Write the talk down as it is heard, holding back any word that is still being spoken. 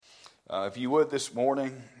If you would this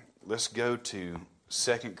morning, let's go to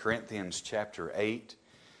 2 Corinthians chapter 8.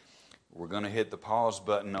 We're going to hit the pause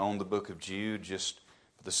button on the book of Jude just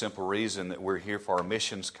for the simple reason that we're here for our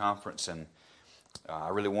missions conference, and I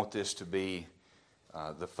really want this to be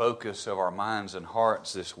the focus of our minds and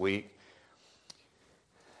hearts this week.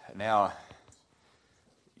 Now,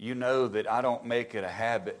 you know that I don't make it a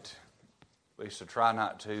habit, at least I try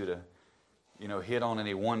not to hit on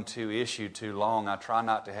any 1-2 issue too long. I try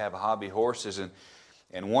not to have hobby horses,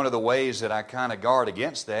 and one of the ways that I kind of guard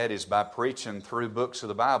against that is by preaching through books of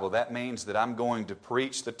the Bible. That means that I'm going to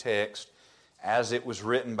preach the text as it was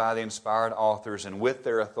written by the inspired authors and with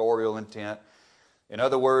their authorial intent. In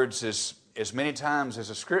other words, as many times as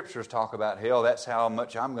the Scriptures talk about hell, that's how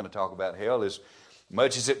much I'm going to talk about hell. As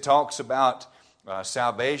much as it talks about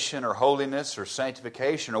salvation or holiness or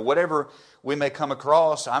sanctification or whatever we may come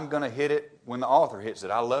across, I'm going to hit it when the author hits it.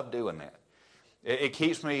 I love doing that. It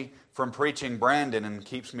keeps me from preaching Brandon and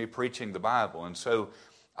keeps me preaching the Bible. And so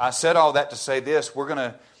I said all that to say this: we're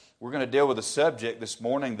going to deal with a subject this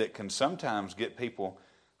morning that can sometimes get people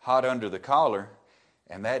hot under the collar,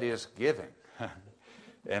 and that is giving.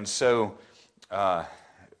 And so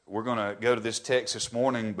we're going to go to this text this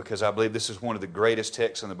morning because I believe this is one of the greatest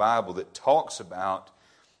texts in the Bible that talks about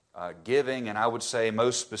giving, and I would say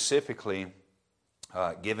most specifically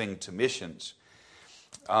giving to missions.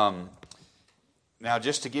 Now,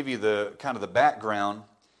 just to give you the kind of the background,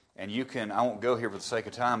 and I won't go here for the sake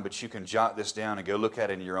of time, but you can jot this down and go look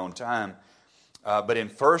at it in your own time. But in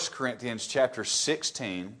 1 Corinthians chapter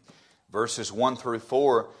 16, verses 1 through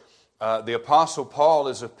 4, the Apostle Paul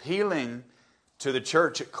is appealing to the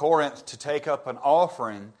church at Corinth to take up an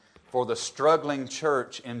offering for the struggling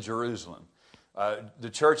church in Jerusalem. The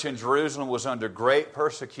church in Jerusalem was under great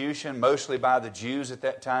persecution, mostly by the Jews at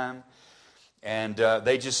that time, and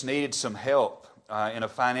they just needed some help in a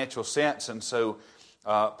financial sense. And so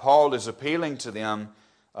Paul is appealing to them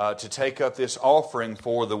to take up this offering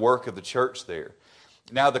for the work of the church there.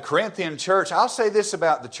 Now, the Corinthian church, I'll say this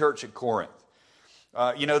about the church at Corinth.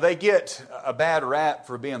 They get a bad rap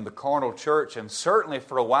for being the carnal church, and certainly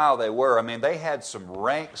for a while they were. I mean, they had some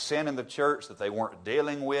rank sin in the church that they weren't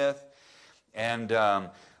dealing with. And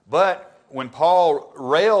but when Paul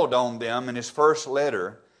railed on them in his first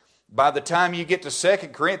letter, by the time you get to 2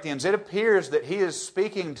 Corinthians, it appears that he is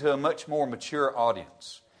speaking to a much more mature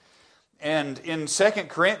audience. And in 2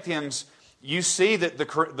 Corinthians, you see that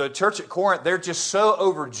the church at Corinth, they're just so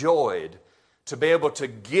overjoyed to be able to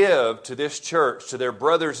give to this church, to their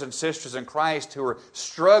brothers and sisters in Christ who are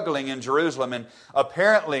struggling in Jerusalem. And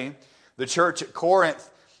apparently, the church at Corinth,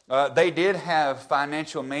 they did have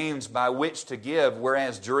financial means by which to give,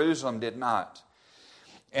 whereas Jerusalem did not.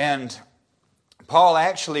 And Paul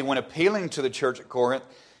actually, when appealing to the church at Corinth,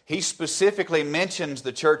 he specifically mentions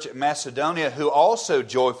the church at Macedonia, who also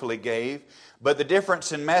joyfully gave. But the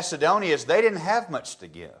difference in Macedonia is they didn't have much to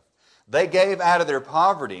give. They gave out of their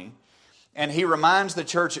poverty. And he reminds the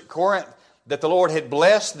church at Corinth that the Lord had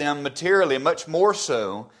blessed them materially, much more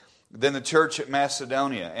so than the church at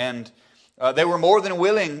Macedonia. And they were more than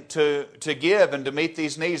willing to give and to meet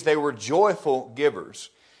these needs. They were joyful givers.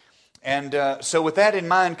 And so with that in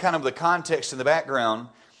mind, kind of the context and the background,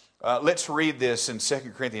 let's read this in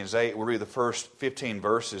 2 Corinthians 8. We'll read the first 15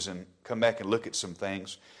 verses and come back and look at some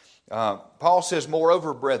things. Paul says,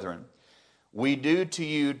 "Moreover, brethren, we do to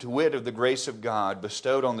you to wit of the grace of God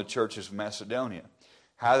bestowed on the churches of Macedonia,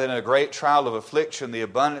 how that in a great trial of affliction the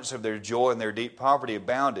abundance of their joy and their deep poverty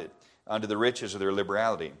abounded unto the riches of their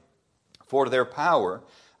liberality. For to their power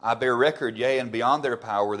I bear record, yea, and beyond their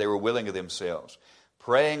power they were willing of themselves,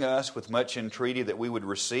 praying us with much entreaty that we would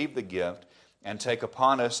receive the gift and take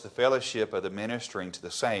upon us the fellowship of the ministering to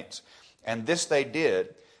the saints. And this they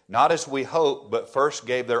did, not as we hoped, but first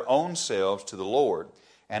gave their own selves to the Lord,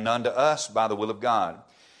 and unto us by the will of God,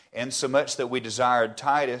 insomuch that we desired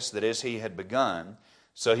Titus, that as he had begun,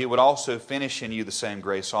 so he would also finish in you the same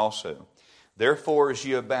grace also. Therefore, as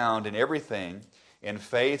you abound in everything, in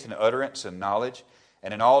faith and utterance and knowledge,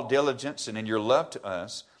 and in all diligence and in your love to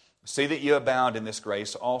us, see that you abound in this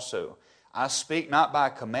grace also. I speak not by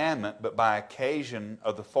commandment, but by occasion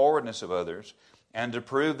of the forwardness of others, and to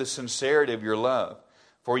prove the sincerity of your love.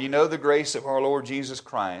 For you know the grace of our Lord Jesus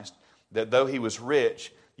Christ, that though he was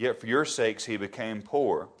rich, yet for your sakes he became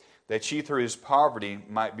poor, that ye through his poverty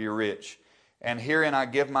might be rich. And herein I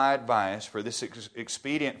give my advice, for this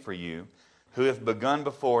expedient for you, who have begun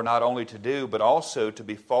before not only to do, but also to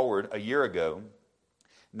be forward a year ago.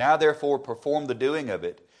 Now therefore perform the doing of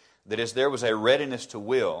it, that as there was a readiness to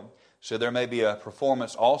will, so there may be a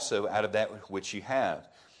performance also out of that which ye have.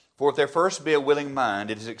 For if there first be a willing mind,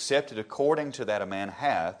 it is accepted according to that a man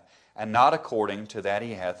hath, and not according to that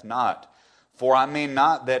he hath not. For I mean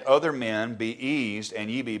not that other men be eased and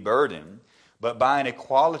ye be burdened, but by an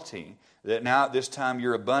equality, that now at this time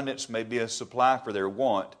your abundance may be a supply for their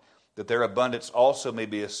want, that their abundance also may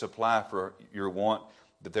be a supply for your want,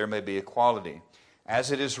 that there may be equality.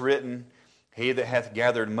 As it is written, he that hath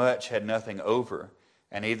gathered much had nothing over,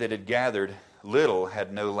 and he that had gathered little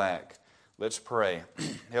had no lack. Let's pray.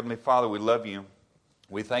 Heavenly Father, we love you.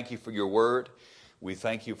 We thank you for your word. We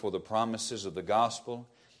thank you for the promises of the gospel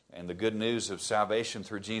and the good news of salvation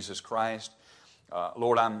through Jesus Christ.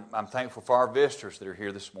 Lord, I'm thankful for our visitors that are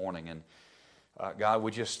here this morning. And God,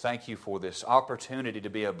 we just thank you for this opportunity to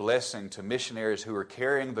be a blessing to missionaries who are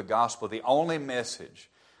carrying the gospel, the only message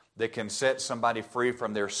that can set somebody free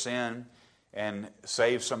from their sin and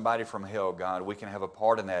save somebody from hell, God. We can have a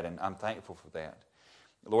part in that, and I'm thankful for that.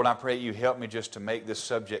 Lord, I pray you help me just to make this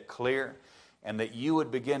subject clear, and that you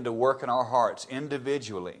would begin to work in our hearts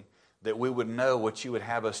individually, that we would know what you would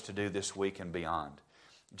have us to do this week and beyond.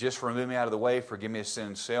 Just remove me out of the way, forgive me of sin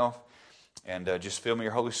and self, and just fill me with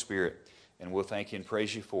your Holy Spirit, and we'll thank you and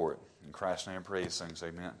praise you for it. In Christ's name I pray these things,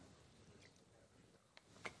 amen.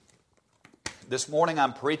 This morning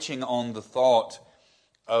I'm preaching on the thought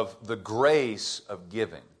of the grace of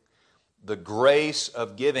giving. The grace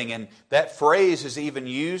of giving, and that phrase is even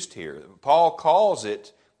used here. Paul calls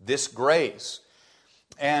it this grace.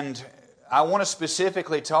 And I want to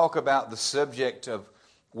specifically talk about the subject of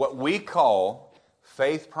what we call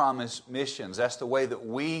Faith Promise missions. That's the way that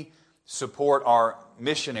we support our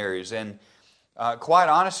missionaries. And quite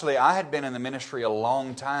honestly, I had been in the ministry a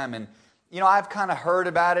long time, and I've kind of heard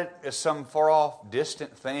about it as some far-off,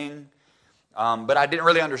 distant thing, but I didn't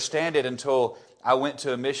really understand it until I went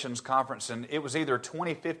to a missions conference, and it was either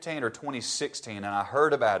 2015 or 2016, and I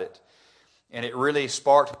heard about it, and it really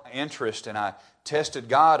sparked my interest, and I tested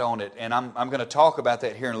God on it, and I'm going to talk about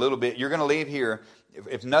that here in a little bit. You're going to leave here,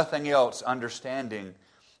 if nothing else, understanding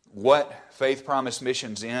what Faith Promise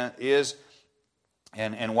Missions is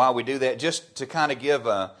and why we do that. Just to kind of give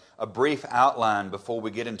a brief outline before we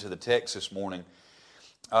get into the text this morning.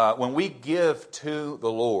 When we give to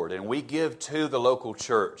the Lord and we give to the local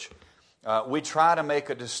church, we try to make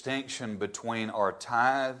a distinction between our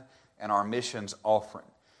tithe and our missions offering.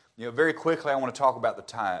 Very quickly I want to talk about the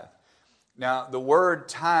tithe. Now, the word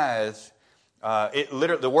tithe,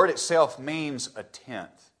 the word itself means a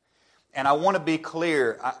tenth. And I want to be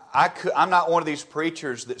clear, I'm not one of these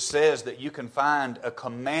preachers that says that you can find a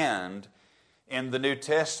command in the New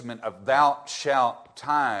Testament of thou shalt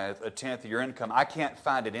tithe a tenth of your income. I can't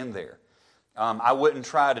find it in there. I wouldn't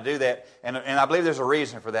try to do that. And I believe there's a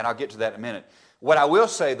reason for that. I'll get to that in a minute. What I will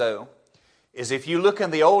say, though, is if you look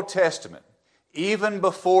in the Old Testament, even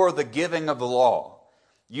before the giving of the law,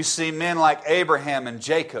 you see men like Abraham and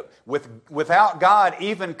Jacob without God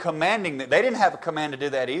even commanding them. They didn't have a command to do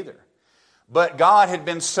that either. But God had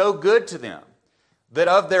been so good to them that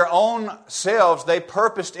of their own selves they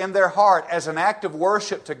purposed in their heart as an act of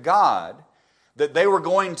worship to God that they were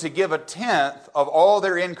going to give a tenth of all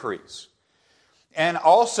their increase. And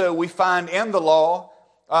also we find in the law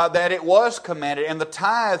that it was commanded, and the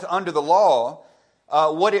tithe under the law,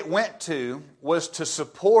 what it went to was to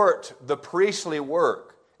support the priestly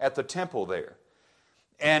work at the temple there.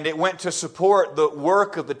 And it went to support the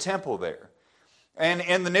work of the temple there. And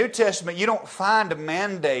in the New Testament, you don't find a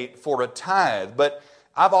mandate for a tithe, but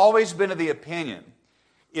I've always been of the opinion,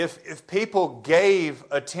 if people gave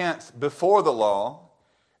a tenth before the law,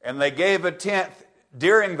 and they gave a tenth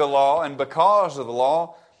during the law and because of the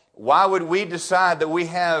law, why would we decide that we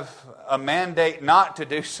have a mandate not to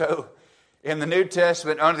do so in the New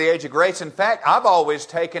Testament under the age of grace? In fact, I've always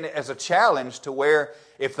taken it as a challenge to where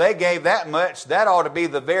if they gave that much, that ought to be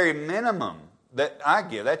the very minimum that I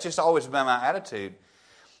give. That's just always been my attitude.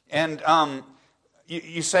 And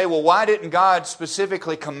you say, well, why didn't God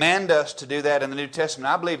specifically command us to do that in the New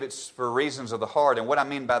Testament? I believe it's for reasons of the heart. And what I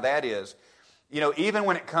mean by that is, even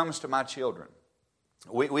when it comes to my children,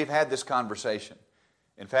 we've had this conversation.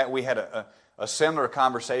 In fact, we had a similar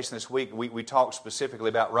conversation this week. We talked specifically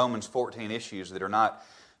about Romans 14 issues that are not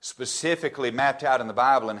specifically mapped out in the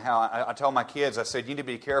Bible, and how I told my kids, I said, you need to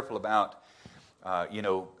be careful about,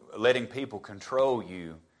 letting people control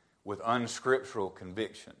you with unscriptural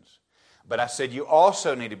convictions. But I said, you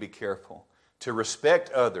also need to be careful to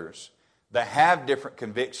respect others that have different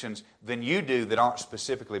convictions than you do that aren't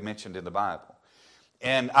specifically mentioned in the Bible.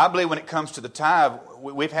 And I believe when it comes to the tithe,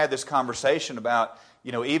 we've had this conversation about,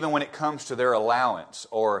 even when it comes to their allowance,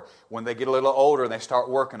 or when they get a little older and they start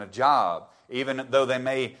working a job, even though they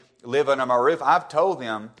may live under my roof, I've told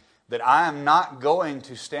them that I am not going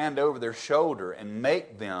to stand over their shoulder and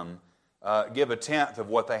make them give a tenth of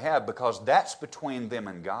what they have, because that's between them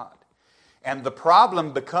and God. And the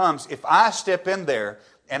problem becomes, if I step in there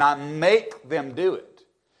and I make them do it,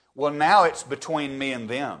 well, now it's between me and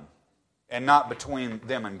them and not between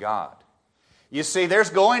them and God. You see, there's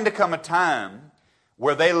going to come a time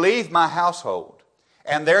where they leave my household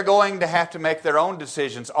and they're going to have to make their own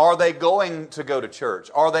decisions. Are they going to go to church?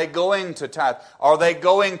 Are they going to tithe? Are they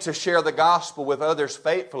going to share the gospel with others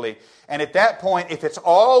faithfully? And at that point, if it's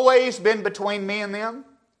always been between me and them,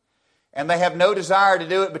 and they have no desire to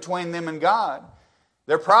do it between them and God,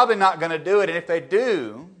 they're probably not going to do it. And if they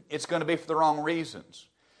do, it's going to be for the wrong reasons.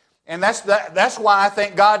 And that's why I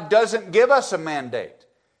think God doesn't give us a mandate.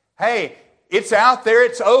 Hey, it's out there,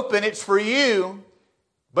 it's open, it's for you.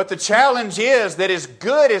 But the challenge is that as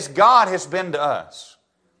good as God has been to us,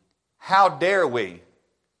 how dare we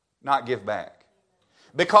not give back?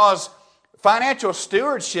 Because financial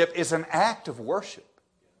stewardship is an act of worship.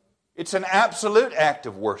 It's an absolute act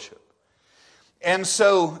of worship. And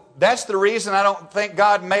so that's the reason I don't think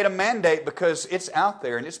God made a mandate, because it's out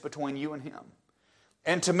there and it's between you and Him.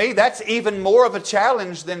 And to me, that's even more of a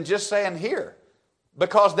challenge than just saying here,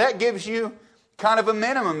 because that gives you kind of a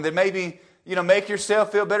minimum that maybe, make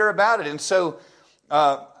yourself feel better about it. And so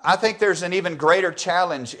I think there's an even greater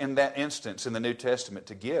challenge in that instance in the New Testament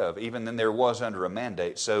to give, even than there was under a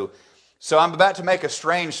mandate. So I'm about to make a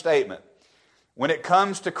strange statement. When it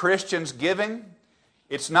comes to Christians giving,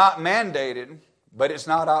 it's not mandated, but it's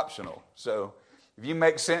not optional. So if you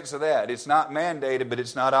make sense of that, it's not mandated, but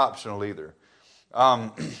it's not optional either.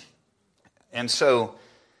 And so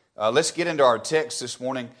let's get into our text this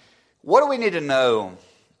morning. What do we need to know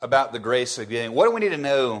about the grace of giving? What do we need to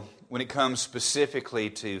know when it comes specifically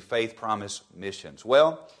to Faith Promise Missions?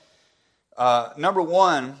 Well, number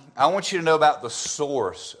one, I want you to know about the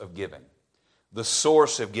source of giving. The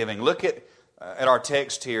source of giving. Look at our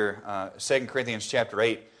text here, 2 Corinthians chapter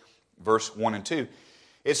 8, verse 1 and 2.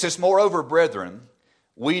 It says, "Moreover, brethren,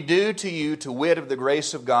 we do to you to wit of the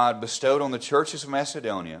grace of God bestowed on the churches of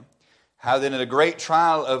Macedonia, how that in a great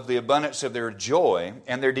trial of the abundance of their joy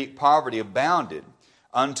and their deep poverty abounded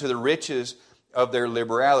unto the riches of their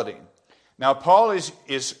liberality." Now, Paul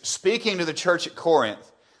is speaking to the church at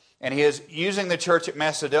Corinth, and he is using the church at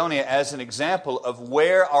Macedonia as an example of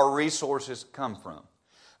where our resources come from.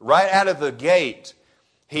 Right out of the gate,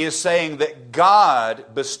 he is saying that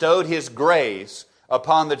God bestowed His grace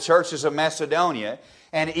upon the churches of Macedonia,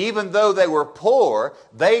 and even though they were poor,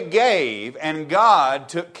 they gave, and God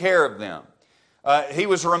took care of them. He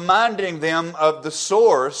was reminding them of the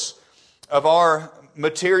source of our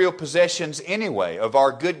material possessions anyway, of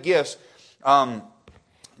our good gifts.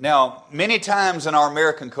 Now, many times in our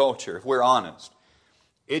American culture, if we're honest,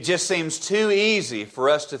 it just seems too easy for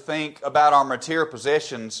us to think about our material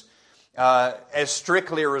possessions as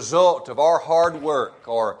strictly a result of our hard work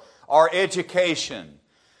or our education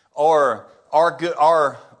or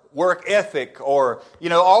our work ethic, or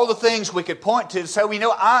all the things we could point to. So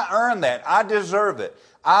I earned that, I deserve it,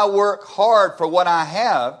 I work hard for what I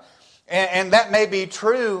have, and that may be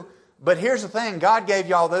true. But here's the thing: God gave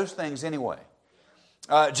you all those things anyway.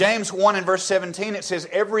 James 1 and verse 17, it says,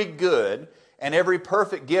 "Every good and every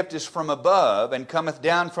perfect gift is from above, and cometh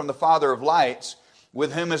down from the Father of lights,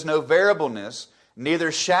 with whom is no variableness,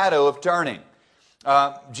 neither shadow of turning."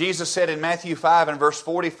 Jesus said in Matthew 5 and verse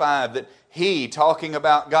 45 that He, talking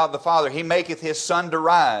about God the Father, He maketh His sun to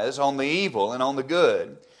rise on the evil and on the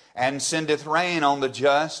good, and sendeth rain on the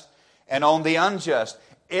just and on the unjust.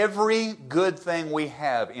 Every good thing we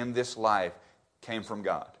have in this life came from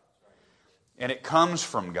God. And it comes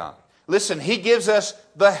from God. Listen, He gives us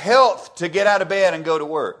the health to get out of bed and go to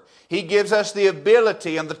work. He gives us the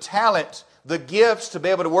ability and the talent, the gifts to be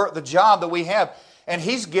able to work the job that we have. And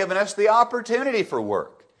He's given us the opportunity for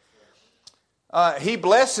work. He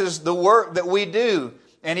blesses the work that we do,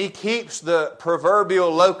 and He keeps the proverbial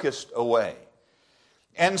locust away.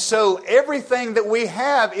 And so everything that we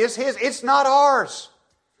have is His. It's not ours.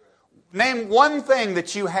 Name one thing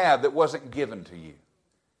that you have that wasn't given to you.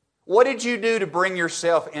 What did you do to bring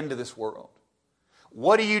yourself into this world?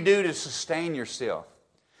 What do you do to sustain yourself?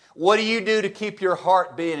 What do you do to keep your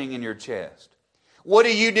heart beating in your chest? What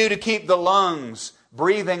do you do to keep the lungs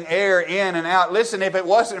breathing air in and out? Listen, if it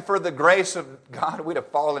wasn't for the grace of God, we'd have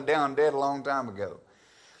fallen down dead a long time ago.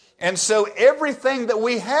 And so everything that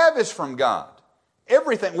we have is from God.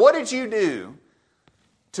 Everything. What did you do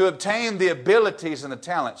to obtain the abilities and the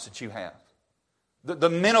talents that you have? The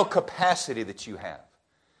mental capacity that you have?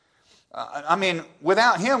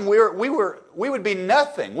 Without Him, we would be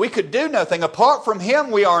nothing. We could do nothing. Apart from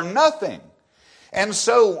Him, we are nothing. And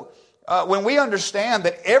so when we understand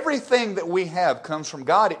that everything that we have comes from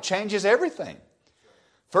God, it changes everything.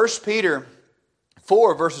 1 Peter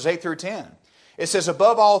 4, verses 8 through 10. It says,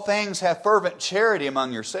 above all things, have fervent charity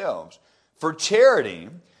among yourselves. For charity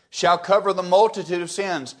shall cover the multitude of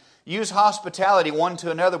sins. Use hospitality one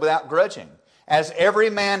to another without grudging. As every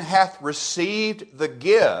man hath received the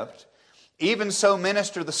gift, even so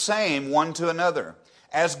minister the same one to another,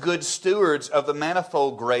 as good stewards of the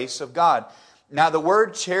manifold grace of God. Now the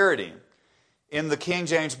word charity in the King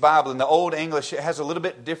James Bible, in the Old English, it has a little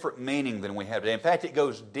bit different meaning than we have today. In fact, it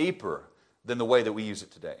goes deeper than the way that we use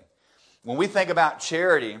it today. When we think about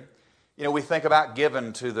charity, we think about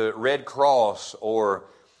giving to the Red Cross or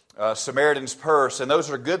Samaritan's Purse, and those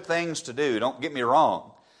are good things to do, don't get me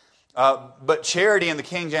wrong. But charity in the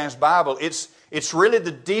King James Bible, it's really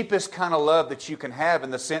the deepest kind of love that you can have,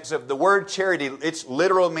 in the sense of the word charity, its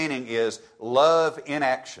literal meaning is love in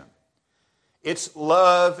action. It's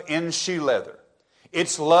love in shoe leather.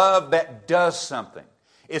 It's love that does something.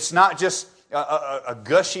 It's not just a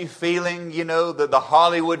gushy feeling, the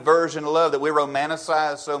Hollywood version of love that we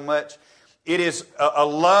romanticize so much. It is a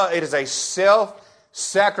love. It is a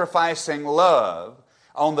self-sacrificing love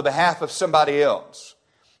on the behalf of somebody else.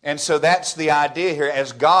 And so that's the idea here.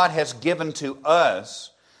 As God has given to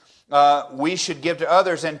us, we should give to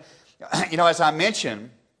others. And, as I mentioned,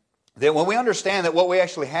 that when we understand that what we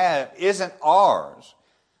actually have isn't ours,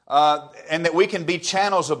 and that we can be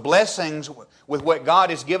channels of blessings with what God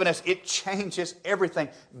has given us, it changes everything.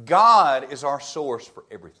 God is our source for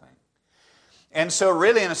everything. And so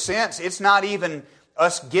really, in a sense, it's not even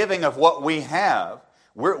us giving of what we have.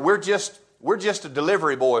 We're just a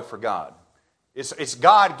delivery boy for God. It's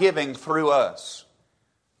God giving through us.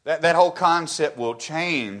 That whole concept will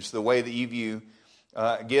change the way that you view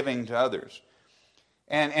giving to others.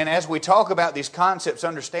 And as we talk about these concepts,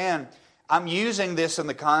 understand, I'm using this in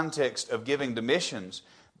the context of giving to missions,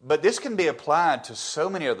 but this can be applied to so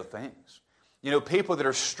many other things. People that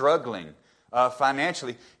are struggling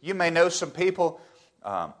financially. You may know some people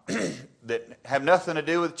that have nothing to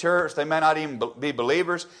do with church. They may not even be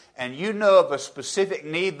believers, and you know of a specific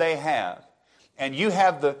need they have, and you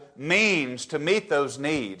have the means to meet those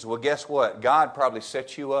needs. Well, guess what? God probably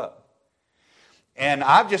set you up. And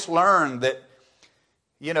I've just learned that,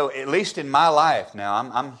 at least in my life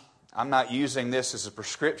now, I'm not using this as a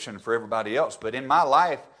prescription for everybody else, but in my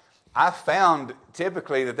life, I've found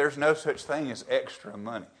typically that there's no such thing as extra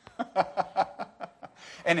money.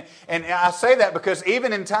 And I say that because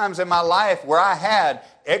even in times in my life where I had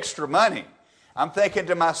extra money, I'm thinking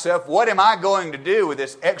to myself, what am I going to do with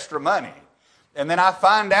this extra money? And then I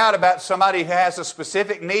find out about somebody who has a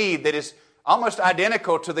specific need that is almost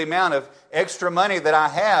identical to the amount of extra money that I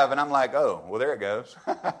have, and I'm like, oh, well, there it goes.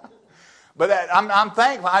 But I'm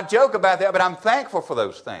thankful. I joke about that, but I'm thankful for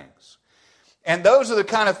those things. And those are the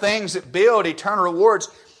kind of things that build eternal rewards.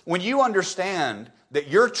 When you understand that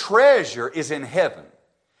your treasure is in heaven,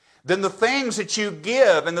 then the things that you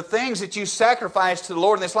give and the things that you sacrifice to the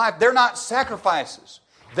Lord in this life, they're not sacrifices.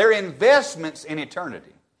 They're investments in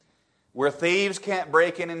eternity, where thieves can't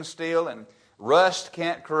break in and steal, and rust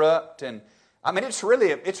can't corrupt. And it's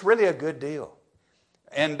really a good deal.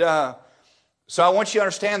 And so I want you to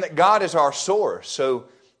understand that God is our source. So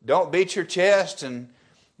don't beat your chest and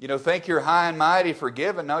think you're high and mighty for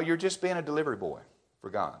giving. No, you're just being a delivery boy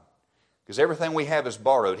for God. Because everything we have is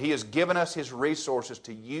borrowed. He has given us His resources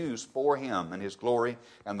to use for Him and His glory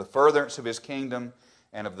and the furtherance of His kingdom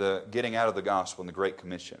and of the getting out of the gospel and the Great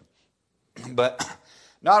Commission. But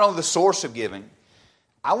not only the source of giving,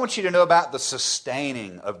 I want you to know about the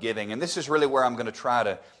sustaining of giving. And this is really where I'm going to try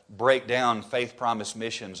to break down Faith Promise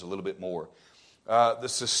Missions a little bit more. The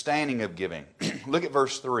sustaining of giving. Look at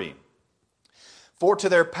verse 3. For to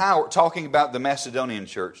their power, talking about the Macedonian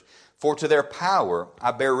church, for to their power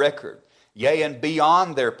I bear record. Yea, and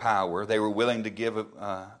beyond their power they were willing to give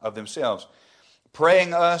of themselves,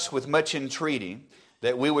 praying us with much entreaty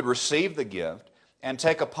that we would receive the gift and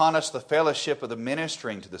take upon us the fellowship of the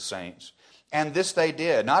ministering to the saints. And this they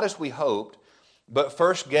did, not as we hoped, but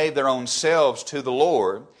first gave their own selves to the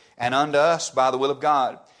Lord and unto us by the will of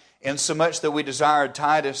God, insomuch that we desired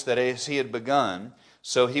Titus that as he had begun,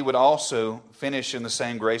 so he would also finish in the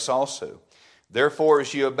same grace also. Therefore,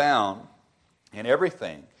 as you abound in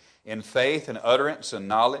everything, in faith and utterance and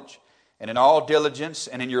knowledge, and in all diligence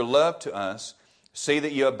and in your love to us, see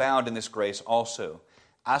that you abound in this grace also.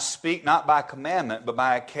 I speak not by commandment, but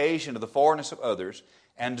by occasion of the forwardness of others,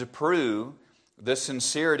 and to prove the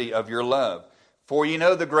sincerity of your love. For you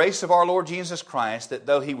know the grace of our Lord Jesus Christ, that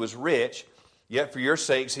though he was rich, yet for your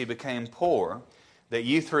sakes he became poor, that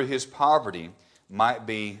you through his poverty might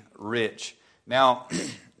be rich. Now,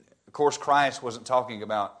 Of course, Christ wasn't talking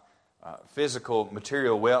about physical,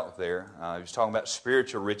 material wealth there. He was talking about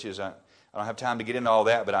spiritual riches. I don't have time to get into all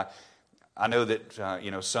that, but I know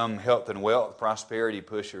that some health and wealth, prosperity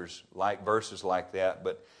pushers like verses like that,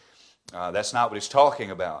 but that's not what he's talking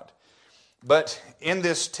about. But in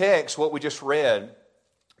this text, what we just read,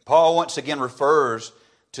 Paul once again refers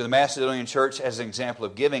to the Macedonian church as an example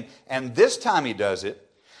of giving, and this time he does it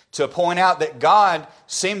to point out that God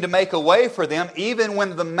seemed to make a way for them even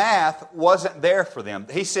when the math wasn't there for them.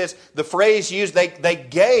 He says, the phrase used, they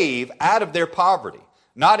gave out of their poverty.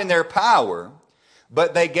 Not in their power,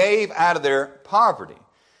 but they gave out of their poverty.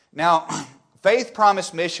 Now, Faith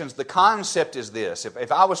Promise Missions, the concept is this.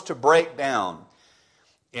 If I was to break down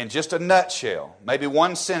in just a nutshell, maybe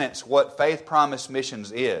one sentence, what Faith Promise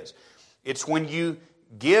Missions is, it's when you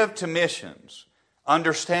give to missions,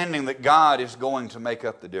 understanding that God is going to make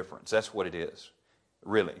up the difference. That's what it is,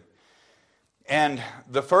 really. And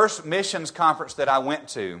the first missions conference that I went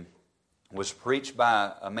to was preached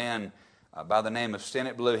by a man by the name of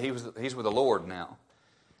Stennett Blue. He's with the Lord now.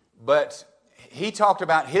 But he talked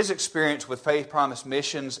about his experience with Faith Promise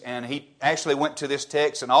Missions, and he actually went to this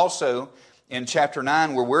text and also in chapter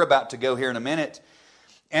 9, where we're about to go here in a minute.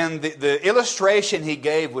 And the illustration he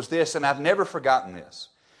gave was this, and I've never forgotten this.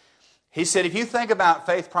 He said, if you think about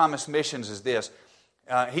Faith Promise Missions as this,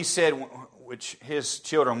 he said, which his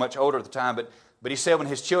children were much older at the time, but he said when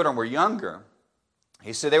his children were younger,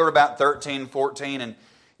 he said they were about 13, 14, and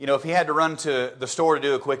if he had to run to the store to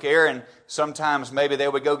do a quick errand, sometimes maybe they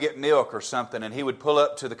would go get milk or something, and he would pull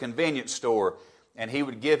up to the convenience store, and he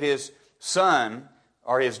would give his son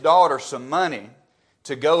or his daughter some money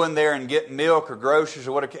to go in there and get milk or groceries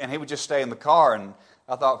or whatever, and he would just stay in the car. And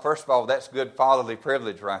I thought, first of all, that's good fatherly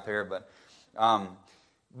privilege right there.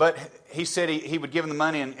 But he said he would give them the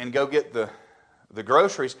money and go get the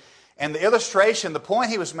groceries. And the illustration, the point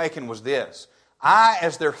he was making was this. I,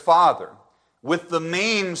 as their father, with the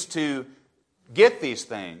means to get these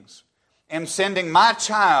things, am sending my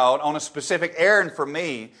child on a specific errand for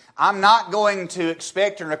me. I'm not going to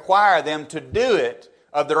expect and require them to do it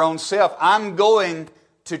of their own self. I'm going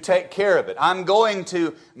to take care of it. I'm going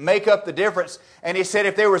to make up the difference. And he said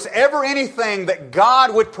if there was ever anything that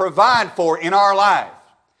God would provide for in our life,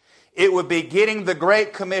 it would be getting the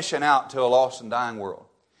Great Commission out to a lost and dying world.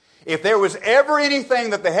 If there was ever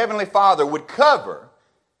anything that the Heavenly Father would cover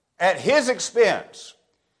at His expense,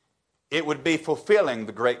 it would be fulfilling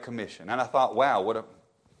the Great Commission. And I thought, wow,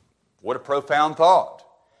 what a profound thought.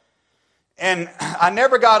 And I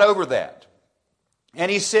never got over that.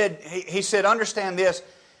 And he said, understand this.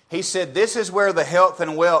 He said, this is where the health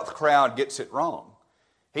and wealth crowd gets it wrong.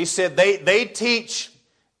 He said, they teach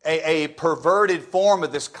a perverted form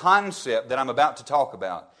of this concept that I'm about to talk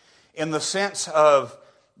about. In the sense of,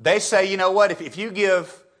 they say, you know what, if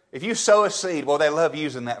you sow a seed, well, they love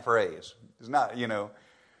using that phrase. It's not,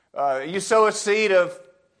 you sow a seed of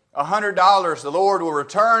 $100, the Lord will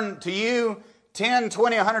return to you 10,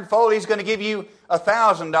 20, 100-fold. He's going to give you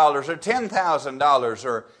 $1,000 or $10,000,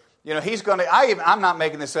 or He's going to. I'm not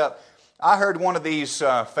making this up. I heard one of these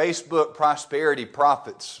Facebook prosperity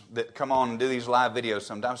prophets that come on and do these live videos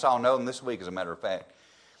sometimes. I'll know them this week, as a matter of fact.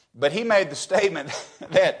 But he made the statement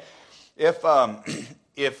that if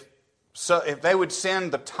they would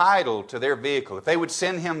send the title to their vehicle, if they would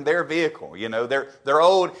send him their vehicle, their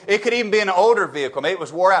old, it could even be an older vehicle, maybe it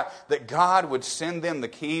was wore out, that God would send them the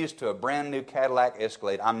keys to a brand new Cadillac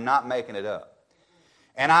Escalade. I'm not making it up.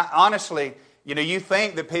 And I honestly, you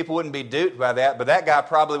think that people wouldn't be duped by that, but that guy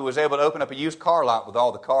probably was able to open up a used car lot with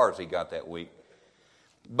all the cars he got that week.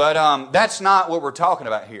 But that's not what we're talking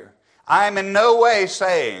about here. I am in no way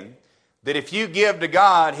saying that if you give to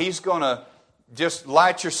God, He's going to just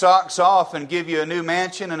light your socks off and give you a new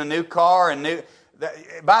mansion and a new car.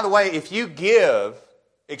 By the way, if you give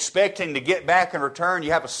expecting to get back in return,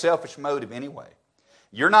 you have a selfish motive anyway.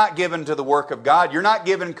 You're not given to the work of God. You're not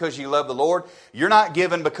given because you love the Lord. You're not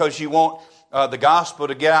given because you want the gospel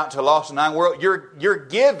to get out to a lost and dying world. You're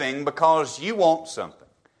giving because you want something.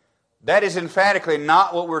 That is emphatically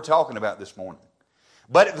not what we're talking about this morning.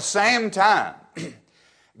 But at the same time,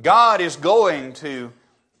 God is going to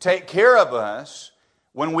take care of us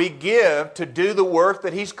when we give to do the work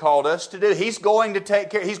that He's called us to do. He's going to take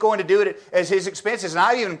care. He's going to do it as His expenses. And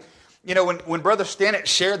I even, when Brother Stennett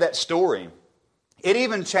shared that story, it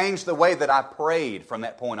even changed the way that I prayed from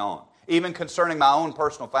that point on, even concerning my own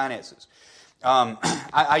personal finances.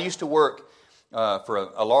 I used to work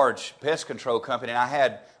for a large pest control company, and I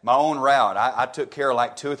had my own route. I took care of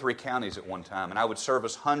like 2 or 3 counties at one time, and I would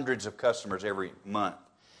service hundreds of customers every month.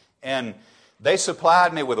 And they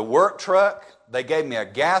supplied me with a work truck. They gave me a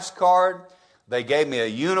gas card. They gave me a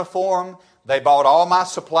uniform. They bought all my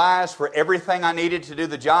supplies for everything I needed to do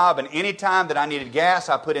the job. And any time that I needed gas,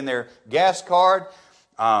 I put in their gas card.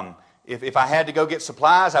 If I had to go get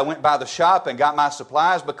supplies, I went by the shop and got my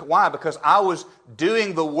supplies. But why? Because I was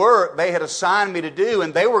doing the work they had assigned me to do,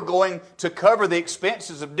 and they were going to cover the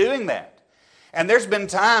expenses of doing that. And there's been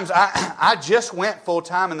times, I just went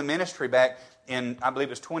full-time in the ministry back in, I believe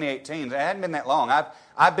it was 2018. It hadn't been that long.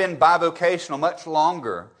 I've been bivocational much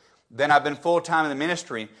longer than I've been full-time in the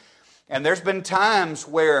ministry. And there's been times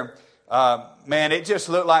where, it just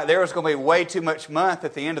looked like there was going to be way too much month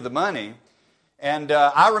at the end of the money. And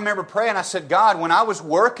I remember praying, I said, God, when I was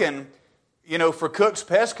working, for Cook's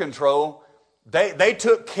Pest Control, they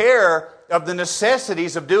took care of the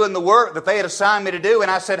necessities of doing the work that they had assigned me to do. And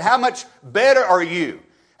I said, how much better are you?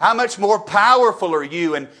 How much more powerful are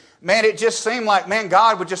you? And man, it just seemed like,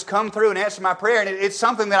 God would just come through and answer my prayer. And it's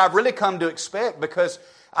something that I've really come to expect because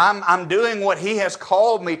I'm doing what He has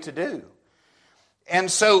called me to do. And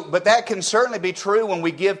so, but that can certainly be true when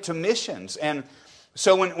we give to missions. And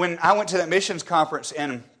so when I went to that missions conference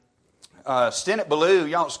in Stinnett-Ballou,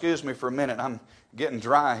 y'all excuse me for a minute, I'm getting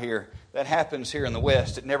dry here. That happens here in the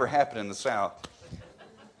West. It never happened in the South.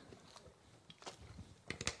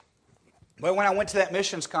 But when I went to that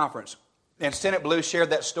missions conference, and Stinnett-Ballou shared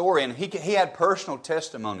that story, and he had personal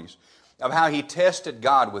testimonies of how he tested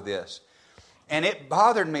God with this. And it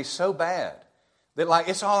bothered me so bad that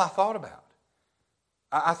it's all I thought about.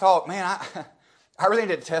 I thought, I really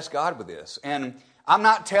need to test God with this. And I'm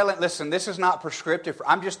not listen, this is not prescriptive.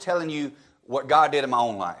 I'm just telling you what God did in my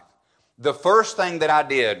own life. The first thing that I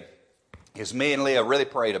did is me and Leah really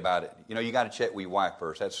prayed about it. You got to check with your wife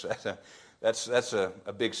first. That's a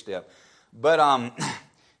big step. But,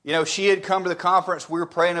 she had come to the conference. We were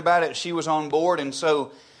praying about it. She was on board. And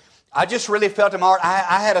so I just really felt in my heart,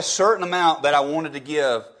 I had a certain amount that I wanted to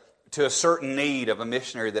give to a certain need of a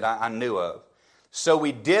missionary that I knew of. So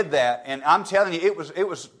we did that, and I'm telling you, it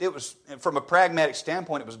was from a pragmatic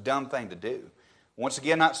standpoint, it was a dumb thing to do. Once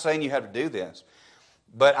again, not saying you have to do this,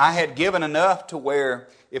 but I had given enough to where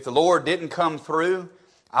if the Lord didn't come through,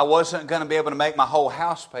 I wasn't going to be able to make my whole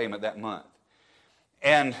house payment that month.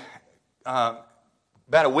 And about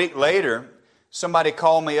a week later, somebody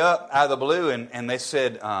called me up out of the blue, and they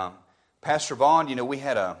said, Pastor Vaughn, we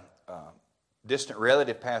had a distant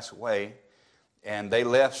relative pass away, and they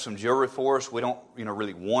left some jewelry for us. We don't,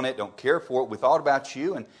 really want it, don't care for it. We thought about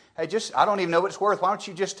you, and hey, I don't even know what it's worth. Why don't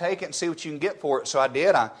you just take it and see what you can get for it? So I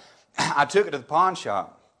did. I took it to the pawn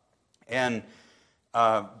shop, and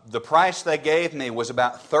the price they gave me was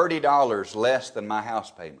about $30 less than my house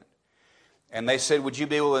payment. And they said, would you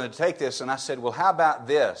be willing to take this? And I said, well, how about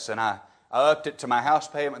this? And I upped it to my house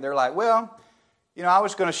payment. They're like, well, I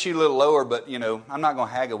was going to shoot a little lower, but, I'm not going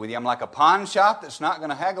to haggle with you. I'm like a pawn shop that's not going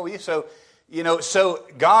to haggle with you. So, so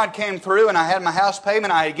God came through and I had my house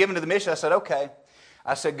payment. I had given to the mission. I said, okay.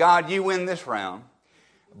 I said, God, you win this round.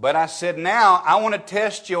 But I said, now I want to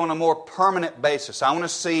test you on a more permanent basis. I want to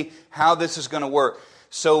see how this is going to work.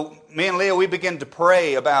 So me and Leah, we began to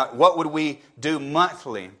pray about what would we do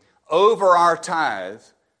monthly over our tithe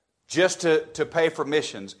just to pay for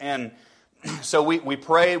missions. And so we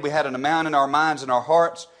prayed. We had an amount in our minds and our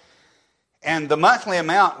hearts. And the monthly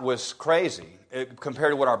amount was crazy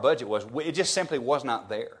compared to what our budget was. It just simply was not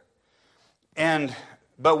there.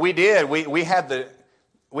 But we did. We had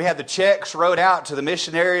the checks wrote out to the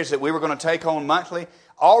missionaries that we were going to take on monthly.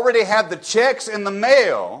 Already had the checks in the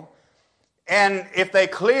mail. And if they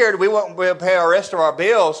cleared, we wouldn't be able to pay the rest of our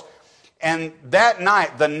bills. And that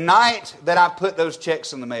night, the night that I put those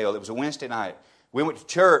checks in the mail, it was a Wednesday night, we went to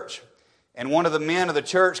church. And one of the men of the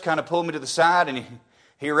church kind of pulled me to the side, and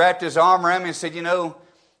he wrapped his arm around me and said,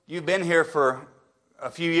 you've been here for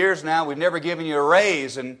a few years now. We've never given you a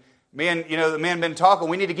raise. And the men had been talking,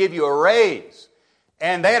 we need to give you a raise.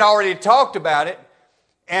 And they had already talked about it.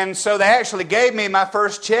 And so they actually gave me my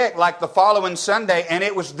first check like the following Sunday, and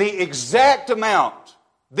it was the exact amount,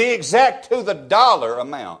 the exact to the dollar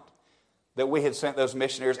amount that we had sent those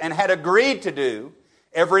missionaries and had agreed to do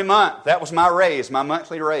every month. That was my raise, my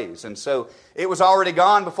monthly raise. And so it was already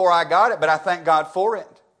gone before I got it, but I thank God for it.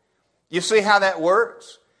 You see how that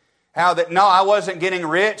works? I wasn't getting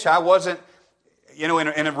rich. I wasn't, in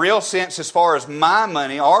a real sense, as far as my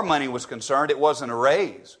money, our money was concerned, it wasn't a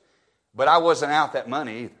raise. But I wasn't out that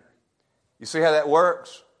money either. You see how that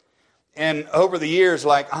works? And over the years,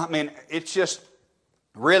 it's just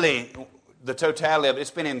really the totality of it.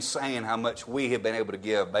 It's been insane how much we have been able to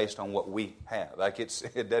give based on what we have. It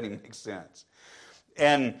doesn't even make sense.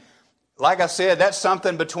 And like I said, that's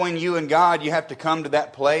something between you and God. You have to come to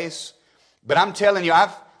that place. But I'm telling you,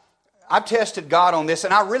 I've tested God on this,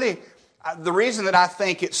 and I The reason that I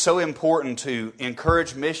think it's so important to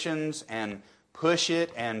encourage missions and push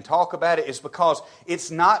it and talk about it is because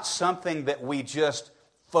it's not something that we just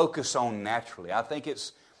focus on naturally. I think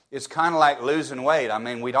it's kind of like losing weight. I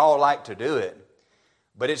mean, we'd all like to do it,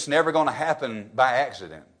 but it's never going to happen by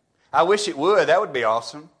accident. I wish it would. That would be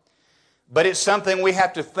awesome. But it's something we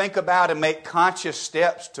have to think about and make conscious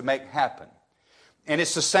steps to make happen. And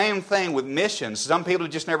it's the same thing with missions. Some people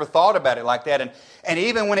have just never thought about it like that. And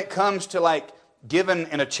even when it comes to like giving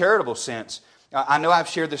in a charitable sense, I know I've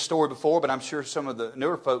shared this story before, but I'm sure some of the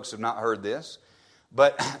newer folks have not heard this.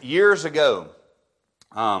 But years ago,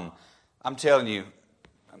 I'm telling you,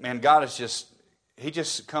 man, God is He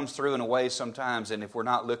just comes through in a way sometimes, and if we're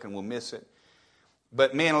not looking, we'll miss it.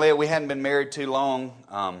 But me and Leah, we hadn't been married too long.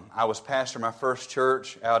 I was pastor of my first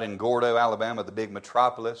church out in Gordo, Alabama, the big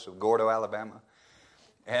metropolis of Gordo, Alabama.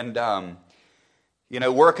 And,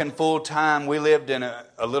 working full time, we lived in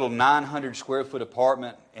a little 900 square foot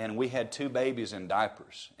apartment, and we had 2 babies in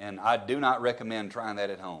diapers. And I do not recommend trying that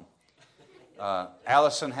at home.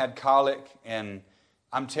 Allison had colic, and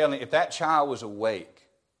I'm telling you, if that child was awake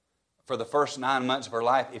for the first 9 months of her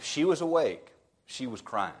life, if she was awake, she was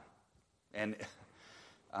crying. And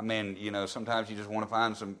I mean, sometimes you just want to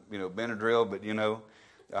find some, Benadryl, but,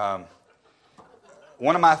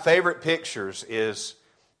 one of my favorite pictures is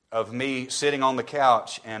of me sitting on the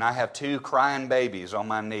couch, and I have 2 crying babies on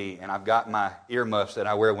my knee, and I've got my earmuffs that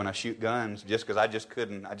I wear when I shoot guns, just because I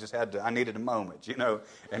needed a moment,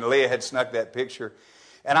 and Leah had snuck that picture.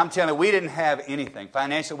 And I'm telling you, we didn't have anything.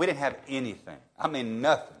 Financially, we didn't have anything. I mean,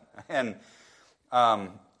 nothing. And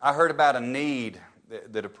I heard about a need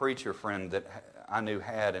that a preacher friend that I knew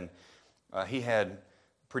had, and he had a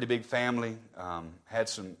pretty big family,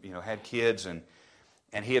 had kids, and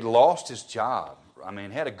he had lost his job. I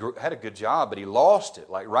mean, had a good job, but he lost it,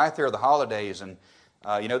 like right there at the holidays. And,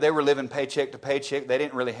 they were living paycheck to paycheck. They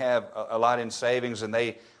didn't really have a lot in savings, and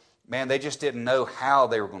they just didn't know how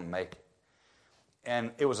they were going to make it.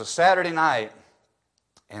 And it was a Saturday night,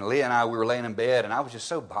 and Leah and I, we were laying in bed, and I was just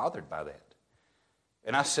so bothered by that.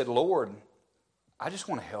 And I said, Lord, I just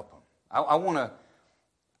want to help them. I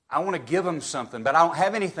want to give them something, but I don't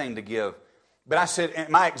have anything to give. But I said,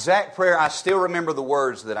 in my exact prayer, I still remember the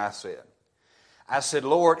words that I said. I said,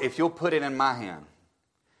 Lord, if you'll put it in my hand,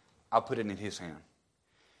 I'll put it in His hand.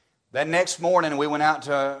 That next morning, we went out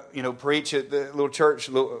to, preach at the little church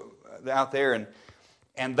out there,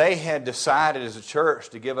 and they had decided as a church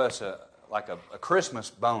to give us a Christmas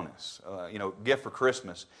bonus, gift for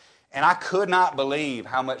Christmas. And I could not believe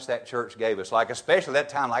how much that church gave us, especially that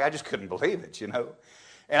time, I just couldn't believe it,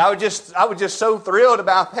 And I was just so thrilled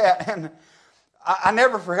about that, and I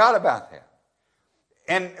never forgot about that.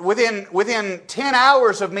 And within 10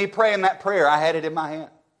 hours of me praying that prayer, I had it in my hand.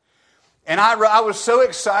 And I was so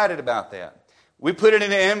excited about that. We put it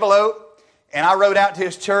in an envelope, and I rode out to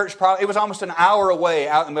his church. It was almost an hour away,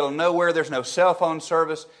 out in the middle of nowhere. There's no cell phone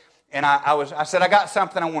service. And I said, I got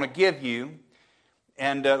something I want to give you.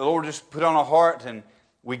 And the Lord just put on our heart, and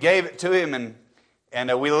we gave it to him,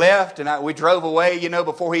 and we left, and we drove away,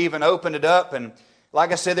 before he even opened it up. And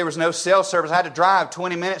like I said, there was no cell service. I had to drive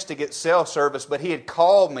 20 minutes to get cell service, but he had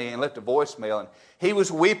called me and left a voicemail, and he was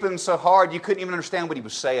weeping so hard you couldn't even understand what he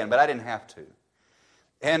was saying, but I didn't have to.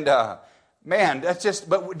 And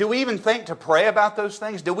but do we even think to pray about those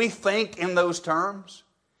things? Do we think in those terms?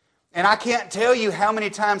 And I can't tell you how many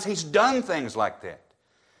times he's done things like that.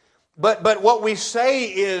 But what we say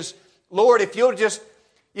is, Lord, if you'll just,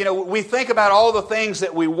 we think about all the things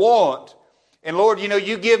that we want. And Lord,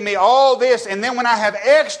 you give me all this, and then when I have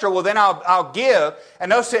extra, well, then I'll give.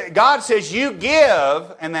 And God says, you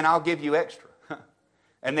give, and then I'll give you extra.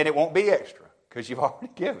 And then it won't be extra, because you've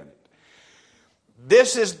already given it.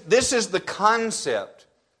 This is the concept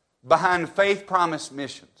behind Faith Promise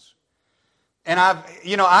Missions. And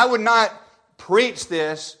I would not preach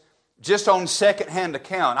this just on second-hand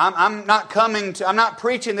account. I'm not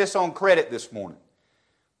preaching this on credit this morning.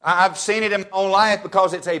 I've seen it in my own life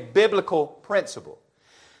because it's a biblical principle.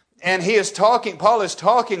 And Paul is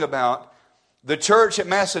talking about the church at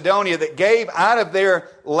Macedonia that gave out of their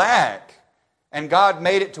lack, and God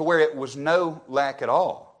made it to where it was no lack at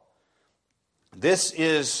all. This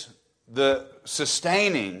is the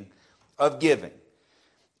sustaining of giving.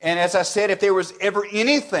 And as I said, if there was ever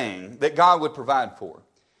anything that God would provide for,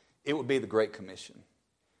 it would be the Great Commission.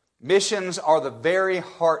 Missions are the very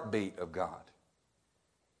heartbeat of God.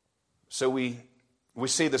 So we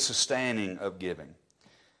see the sustaining of giving.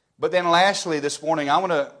 But then lastly this morning, I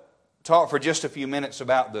want to talk for just a few minutes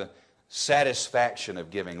about the satisfaction of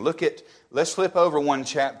giving. Let's flip over one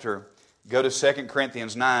chapter, go to 2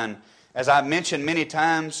 Corinthians 9. As I mentioned many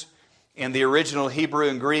times, In the original Hebrew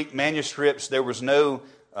and Greek manuscripts, there was no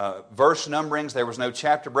verse numberings, there was no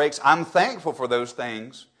chapter breaks. I'm thankful for those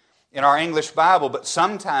things in our English Bible, but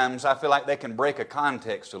sometimes I feel like they can break a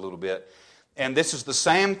context a little bit. And this is the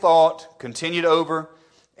same thought, continued over,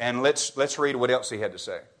 and let's read what else he had to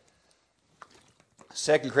say.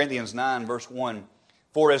 2 Corinthians 9, verse 1.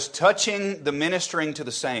 For as touching the ministering to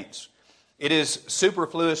the saints, it is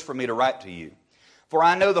superfluous for me to write to you. For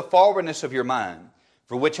I know the forwardness of your mind,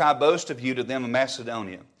 for which I boast of you to them in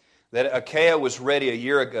Macedonia, that Achaia was ready a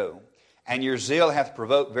year ago, and your zeal hath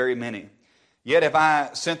provoked very many. Yet have I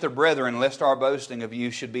sent the brethren, lest our boasting of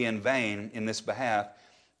you should be in vain in this behalf,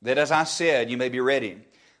 that as I said, you may be ready.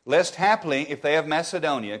 Lest haply, if they of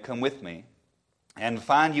Macedonia come with me, and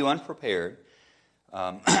find you unprepared,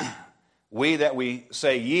 we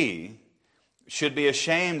say ye, should be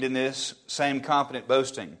ashamed in this same confident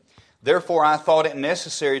boasting. Therefore I thought it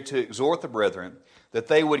necessary to exhort the brethren, that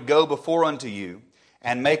they would go before unto you,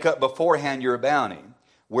 and make up beforehand your bounty,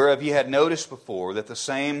 whereof ye had noticed before, that the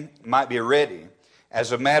same might be ready,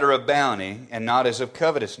 as a matter of bounty, and not as of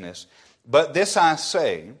covetousness. But this I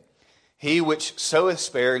say, he which soweth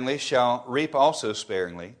sparingly shall reap also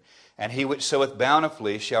sparingly, and he which soweth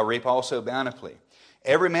bountifully shall reap also bountifully.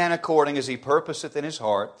 Every man according as he purposeth in his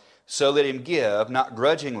heart, so let him give, not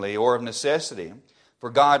grudgingly or of necessity, for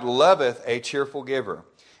God loveth a cheerful giver.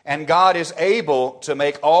 And God is able to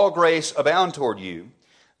make all grace abound toward you,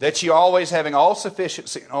 that ye always having all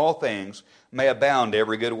sufficiency in all things may abound to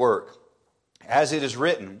every good work. As it is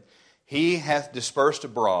written, He hath dispersed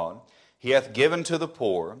abroad, He hath given to the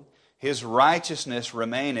poor, His righteousness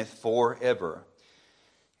remaineth forever.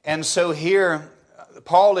 And so here,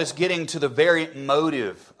 Paul is getting to the very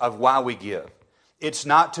motive of why we give. It's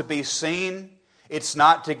not to be seen. It's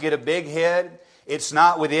not to get a big head. It's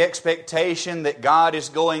not with the expectation that God is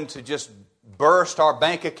going to just burst our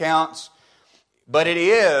bank accounts. But it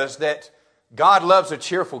is that God loves a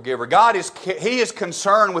cheerful giver. He is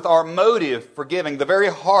concerned with our motive for giving, the very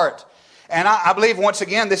heart. And I believe, once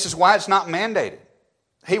again, this is why it's not mandated.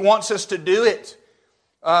 He wants us to do it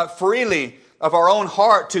freely of our own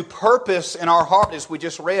heart, to purpose in our heart, as we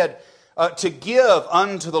just read, to give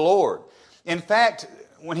unto the Lord. In fact,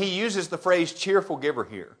 when he uses the phrase cheerful giver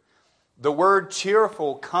here, the word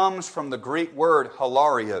cheerful comes from the Greek word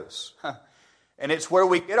hilarios. And it's where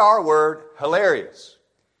we get our word hilarious.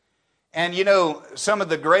 And you know, some of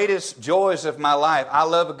the greatest joys of my life, I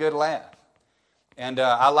love a good laugh. And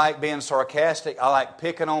I like being sarcastic. I like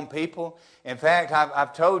picking on people. In fact,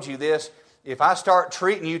 I've told you this. If I start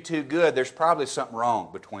treating you too good, there's probably something wrong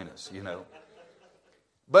between us, you know.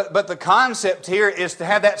 But the concept here is to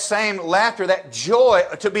have that same laughter, that joy,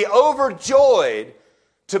 to be overjoyed,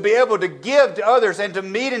 to be able to give to others and to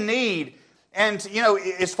meet a need. And, you know,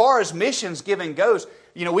 as far as missions giving goes,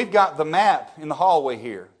 you know, we've got the map in the hallway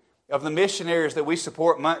here of the missionaries that we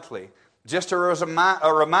support monthly. Just as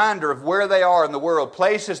a reminder of where they are in the world,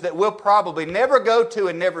 places that we'll probably never go to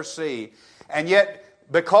and never see. And yet,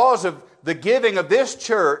 because of the giving of this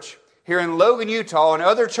church here in Logan, Utah, and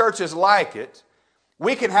other churches like it,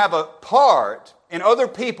 we can have a part in other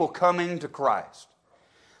people coming to Christ.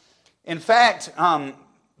 In fact,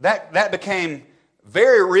 that became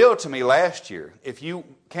very real to me last year. If you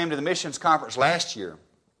came to the missions conference last year,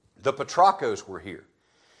 the Petracos were here.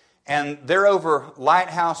 And they're over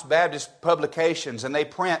Lighthouse Baptist Publications, and they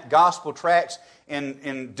print gospel tracts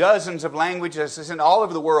in dozens of languages. It's in all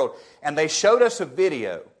over the world. And they showed us a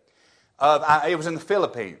video of, it was in the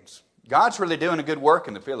Philippines. God's really doing a good work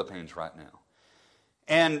in the Philippines right now.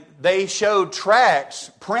 And they showed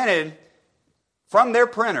tracts printed from their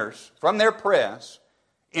printers, from their press,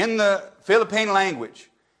 in the Philippine language.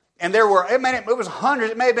 And there were, it was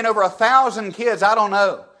hundreds, it may have been over 1,000 kids, I don't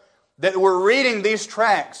know, that were reading these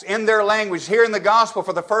tracts in their language, hearing the gospel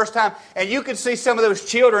for the first time. And you could see some of those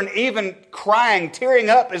children even crying, tearing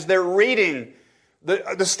up as they're reading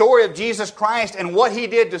the story of Jesus Christ and what He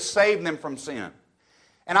did to save them from sin.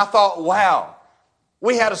 And I thought, wow,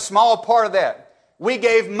 we had a small part of that. We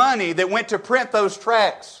gave money that went to print those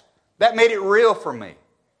tracts. That made it real for me.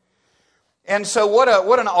 And so what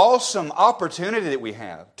an awesome opportunity that we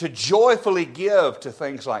have to joyfully give to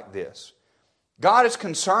things like this. God is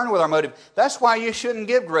concerned with our motive. That's why you shouldn't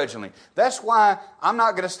give grudgingly. That's why I'm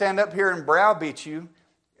not going to stand up here and browbeat you.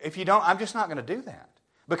 If you don't, I'm just not going to do that.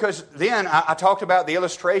 Because then I talked about the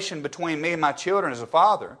illustration between me and my children as a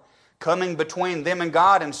father, coming between them and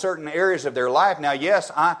God in certain areas of their life. Now, yes,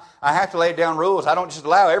 I have to lay down rules. I don't just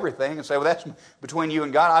allow everything and say, well, that's between you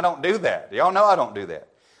and God. I don't do that. Y'all know I don't do that.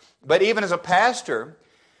 But even as a pastor,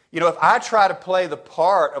 you know, if I try to play the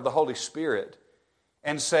part of the Holy Spirit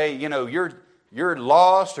and say, you know, you're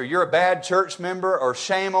lost or you're a bad church member or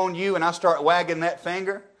shame on you, and I start wagging that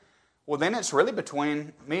finger, well, then it's really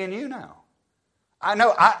between me and you now. I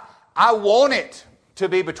know I want it to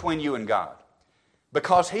be between you and God,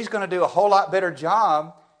 because He's going to do a whole lot better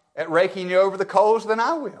job at raking you over the coals than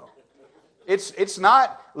I will. It's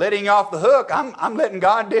not letting you off the hook. I'm letting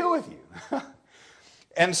God deal with you.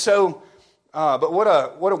 And so, but what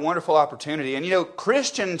a wonderful opportunity. And you know,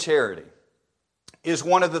 Christian charity is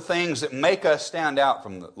one of the things that make us stand out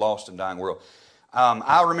from the lost and dying world.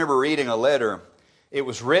 I remember reading a letter. It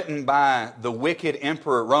was written by the wicked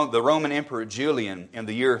emperor, the Roman Emperor Julian, in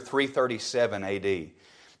the year 337 A.D.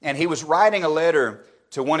 And he was writing a letter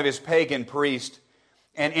to one of his pagan priests.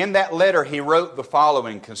 And in that letter, he wrote the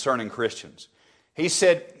following concerning Christians. He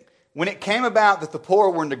said, when it came about that the poor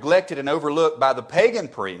were neglected and overlooked by the pagan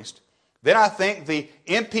priest, then I think the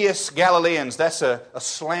impious Galileans, that's a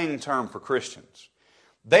slang term for Christians,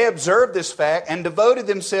 they observed this fact and devoted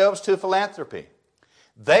themselves to philanthropy.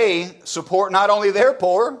 They support not only their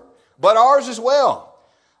poor, but ours as well.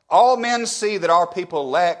 All men see that our people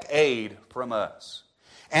lack aid from us.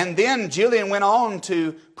 And then Julian went on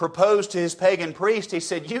to propose to his pagan priest. He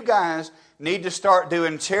said, you guys need to start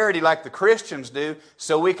doing charity like the Christians do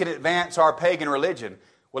so we can advance our pagan religion.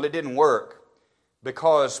 Well, it didn't work,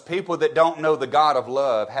 because people that don't know the God of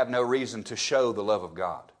love have no reason to show the love of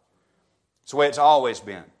God. It's the way it's always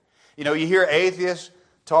been. You know, you hear atheists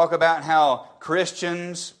talk about how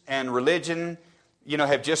Christians and religion, you know,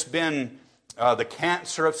 have just been the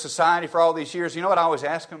cancer of society for all these years. You know what I always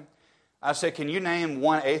ask them? I said, can you name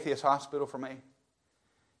one atheist hospital for me?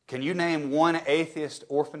 Can you name one atheist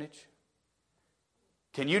orphanage?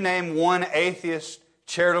 Can you name one atheist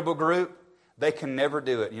charitable group? They can never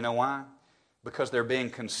do it. You know why? Because they're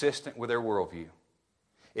being consistent with their worldview.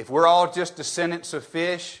 If we're all just descendants of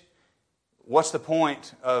fish, what's the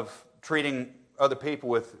point of treating other people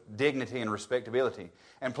with dignity and respectability?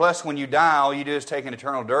 And plus, when you die, all you do is take an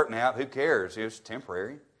eternal dirt nap. Who cares? It's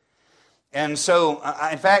temporary. And so,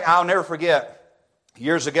 in fact, I'll never forget,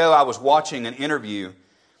 years ago I was watching an interview.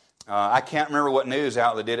 I can't remember what news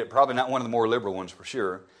outlet did it, probably not one of the more liberal ones for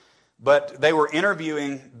sure. But they were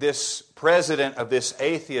interviewing this president of this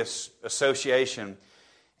atheist association,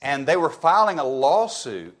 and they were filing a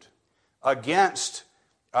lawsuit against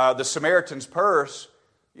the Samaritan's Purse.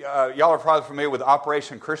 Y'all are probably familiar with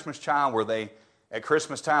Operation Christmas Child, where they, at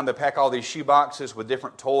Christmas time, they pack all these shoe boxes with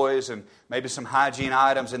different toys and maybe some hygiene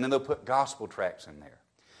items, and then they'll put gospel tracts in there.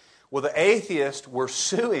 Well, the atheists were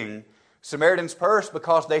suing Samaritan's Purse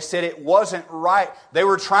because they said it wasn't right. They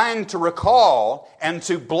were trying to recall and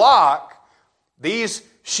to block these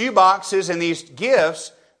shoe boxes and these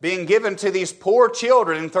gifts being given to these poor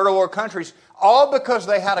children in third world countries, all because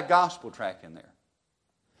they had a gospel tract in there.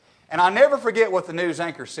 And I'll never forget what the news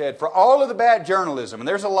anchor said. For all of the bad journalism, and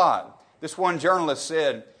there's a lot, this one journalist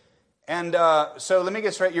said, and so let me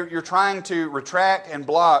get straight, you're trying to retract and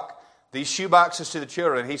block these shoe boxes to the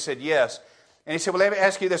children. And he said, yes. And he said, well, let me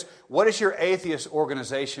ask you this. What is your atheist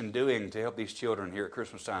organization doing to help these children here at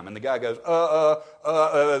Christmas time? And the guy goes,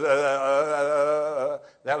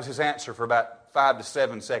 That was his answer for about 5 to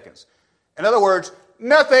 7 seconds. In other words,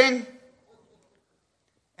 nothing.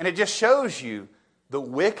 And it just shows you the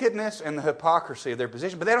wickedness and the hypocrisy of their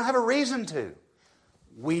position. But they don't have a reason to.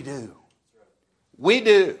 We do. We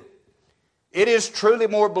do. It is truly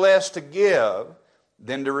more blessed to give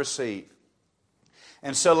than to receive.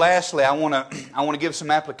 And so lastly, I want to give some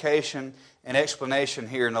application and explanation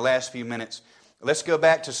here in the last few minutes. Let's go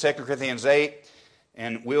back to 2 Corinthians 8,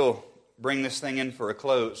 and we'll bring this thing in for a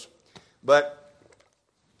close. But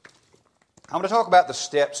I'm going to talk about the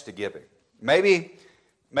steps to giving. Maybe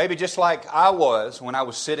just like I was when I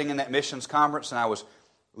was sitting in that missions conference and I was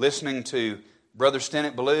listening to Brother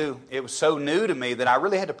Stennett Ballou, it was so new to me that I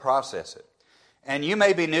really had to process it. And you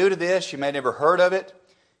may be new to this, you may have never heard of it,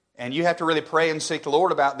 and you have to really pray and seek the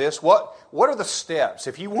Lord about this. What are the steps?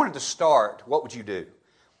 If you wanted to start, what would you do?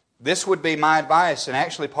 This would be my advice, and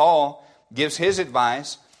actually Paul gives his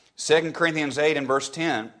advice, 2 Corinthians 8 and verse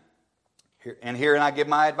 10, and here I give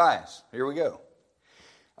my advice. Here we go.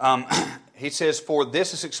 He says, for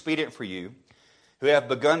this is expedient for you, who have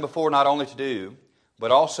begun before not only to do,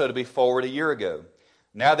 but also to be forward a year ago.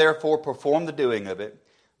 Now therefore perform the doing of it,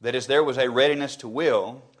 that as there was a readiness to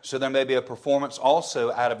will, so there may be a performance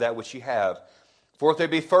also out of that which you have. For if there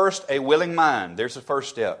be first a willing mind, there's the first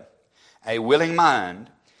step, a willing mind,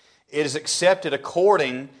 it is accepted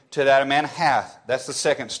according to that a man hath. That's the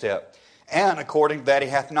second step. And according to that he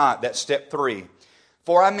hath not. That's step 3.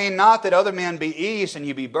 For I mean not that other men be eased and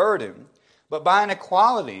you be burdened, but by an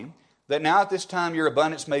equality, that now at this time your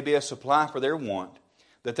abundance may be a supply for their want,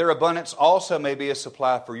 that their abundance also may be a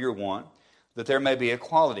supply for your want, that there may be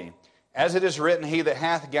equality. As it is written, he that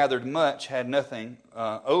hath gathered much had nothing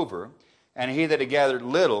over, and he that had gathered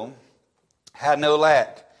little had no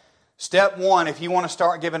lack. Step one, if you want to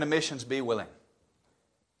start giving to missions, be willing.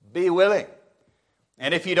 Be willing.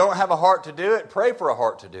 And if you don't have a heart to do it, pray for a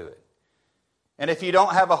heart to do it. And if you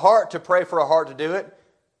don't have a heart to pray for a heart to do it,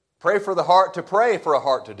 pray for the heart to pray for a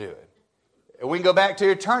heart to do it. We can go back to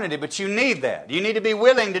eternity, but you need that. You need to be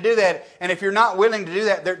willing to do that. And if you're not willing to do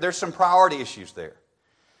that, there's some priority issues there.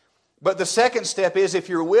 But the second step is, if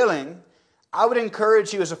you're willing, I would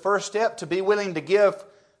encourage you as a first step to be willing to give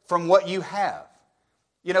from what you have.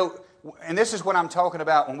 You know, and this is what I'm talking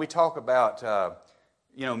about when we talk about,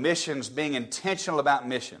 missions, being intentional about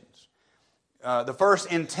missions. The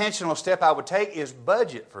first intentional step I would take is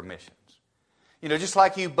budget for missions. You know, just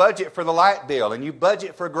like you budget for the light bill, and you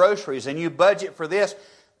budget for groceries, and you budget for this.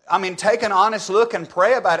 I mean, take an honest look and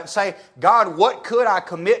pray about it and say, God, what could I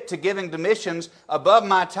commit to giving to missions above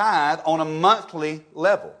my tithe on a monthly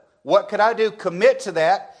level? What could I do? Commit to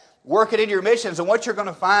that, work it into your missions, and what you're going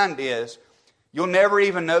to find is you'll never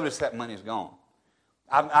even notice that money's gone.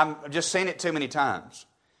 I've just seen it too many times.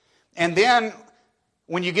 And then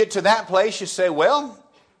when you get to that place, you say, well,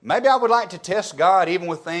 maybe I would like to test God even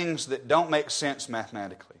with things that don't make sense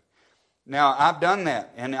mathematically. Now, I've done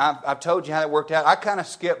that, and I've told you how it worked out. I kind of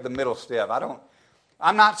skipped the middle step.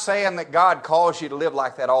 I'm not saying that God calls you to live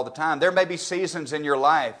like that all the time. There may be seasons in your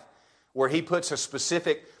life where He puts a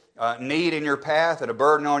specific need in your path and a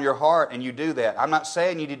burden on your heart, and you do that. I'm not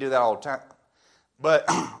saying you need to do that all the time. But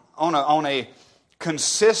on a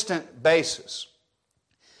consistent basis,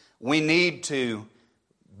 we need to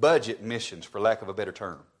budget missions, for lack of a better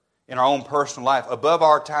term, in our own personal life, above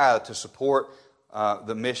our tithe, to support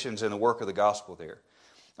the missions and the work of the gospel there.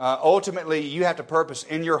 Ultimately, you have to purpose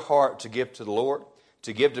in your heart to give to the Lord,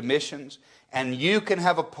 to give to missions, and you can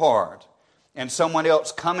have a part in someone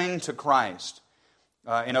else coming to Christ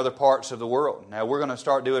in other parts of the world. Now, we're going to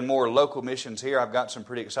start doing more local missions here. I've got some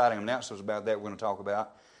pretty exciting announcements about that we're going to talk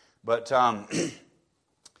about. But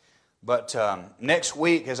next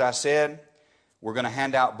week, as I said, we're going to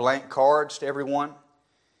hand out blank cards to everyone.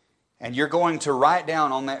 And you're going to write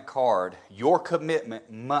down on that card your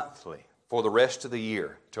commitment monthly for the rest of the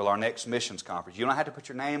year till our next missions conference. You don't have to put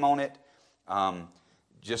your name on it.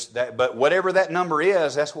 But whatever that number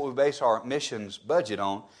is, that's what we base our missions budget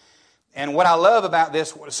on. And what I love about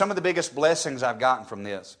this, some of the biggest blessings I've gotten from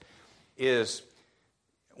this is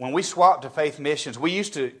when we swapped to Faith Missions, we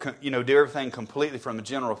used to do everything completely from the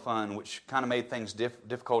general fund, which kind of made things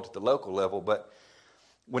difficult at the local level. But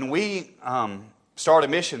when we started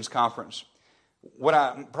a missions conference,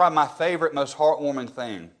 probably my favorite, most heartwarming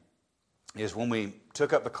thing is when we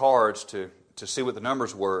took up the cards to see what the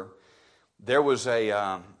numbers were. There was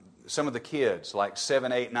some of the kids, like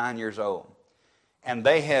 7, 8, 9 years old, and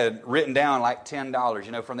they had written down like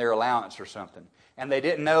 $10, from their allowance or something. And they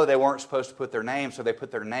didn't know they weren't supposed to put their name, so they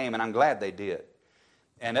put their name, and I'm glad they did.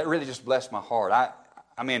 And that really just blessed my heart.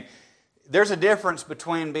 I mean, there's a difference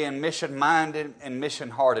between being mission-minded and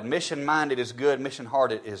mission-hearted. Mission-minded is good.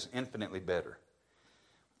 Mission-hearted is infinitely better.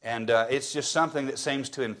 And it's just something that seems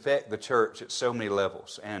to infect the church at so many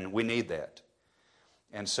levels, and we need that.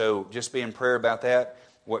 And so just be in prayer about that,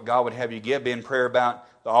 what God would have you give. Be in prayer about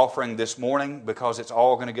the offering this morning, because it's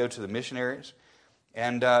all going to go to the missionaries.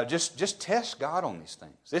 And just test God on these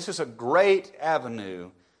things. This is a great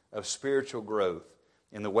avenue of spiritual growth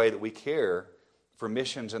in the way that we care for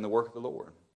missions and the work of the Lord.